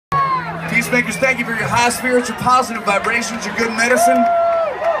Peacemakers, thank you for your high spirits, your positive vibrations, your good medicine.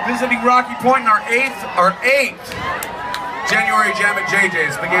 Visiting Rocky Point in our eighth January Jam at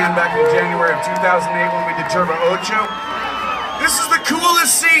JJ's. Began back in January of 2008 when we did Turbo Ocho. This is the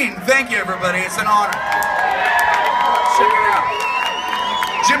coolest scene. Thank you, everybody. It's an honor. Check it out.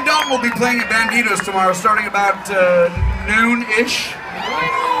 Jim Dalton will be playing at Banditos tomorrow, starting about noon-ish.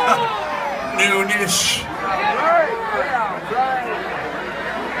 Noon-ish.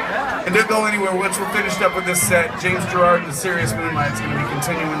 And don't go anywhere. Once we're finished up with this set, James Gerard and the Serious Moonlight's going to be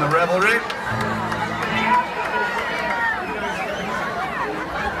continuing the revelry.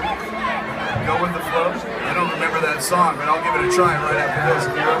 Go with the flow. I don't remember that song, but I'll give it a try right after this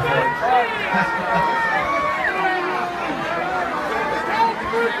if you're up for it.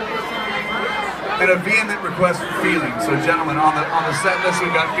 And a vehement request for Feeling. So gentlemen, on the set list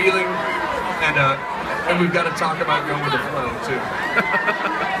we've got Feeling, and we've got to talk about Go with the Flow too.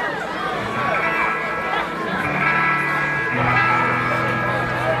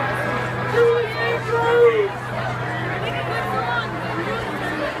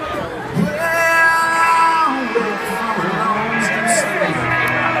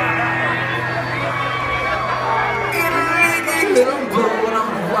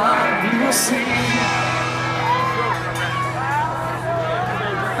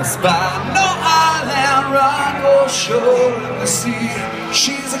 By no island, rock or shore in the sea,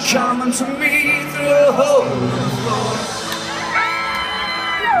 she's a-coming to me through a hole in the floor.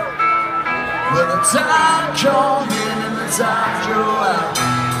 Well, the time come in and the time go out,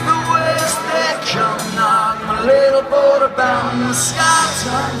 the waves they come knock my little boat about, and the sky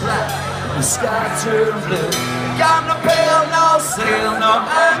turned black, the sky turned blue. Got no pail, no sail, no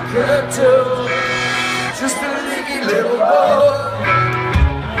anchor too, just a leaky little boat.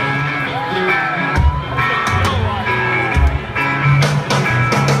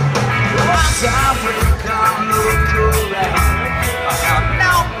 I wake up, look around, I have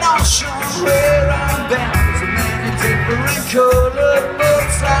no notion where I'm bound. So many different colored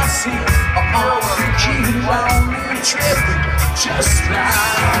boats I see, all keep on and tripping, just like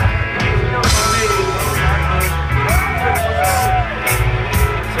me.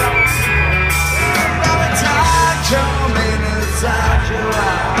 Now the tide come in and the tide go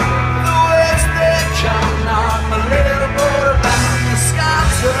out, the waves they come knock my little boat about, the sky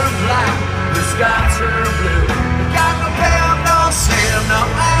turn black, the sky turn blue. Got no pail, no sail, no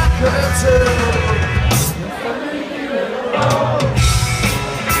anchor too.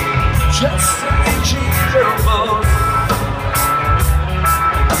 Just a leaky little boat.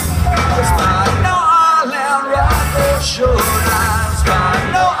 It's by no island, rock or shore. It's by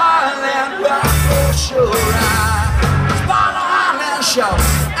no island, rock or shore. It's by no island shore.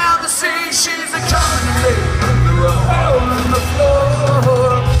 And the sea, she's a-coming to me through a hole in the floor.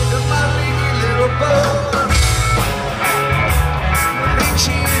 Boat, my leaky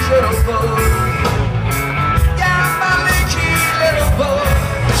little boat, yeah, my leaky little boat,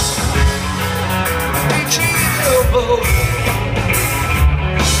 leaky little boat.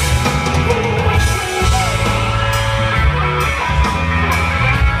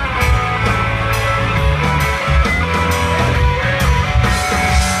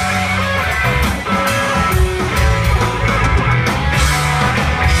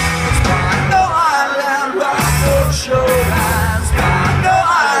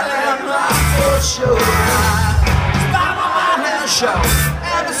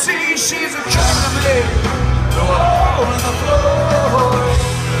 And the sea, she's a-coming to me through a hole in the floor.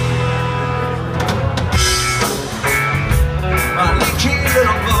 My leaky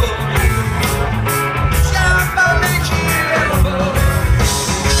little boat, yeah, my leaky little boat,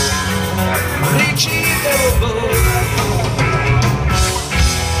 my leaky little boat.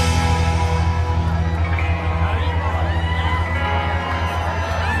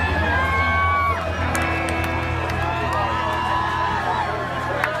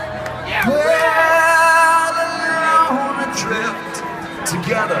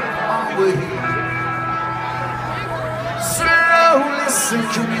 Together are we, slowly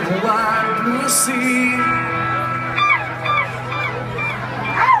sinking in the wide blue sea.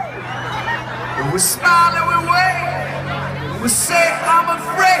 We smile and we wave, we say I'm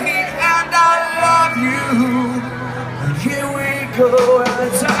afraid and I love you. And here we go, and the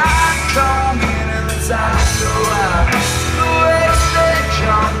tide come in and the tide go out, the waves they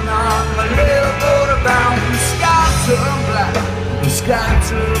come knock my little boat about, the sky turn black, the sky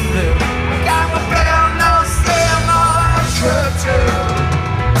turned blue. Got my bell, no sail, no anchor too.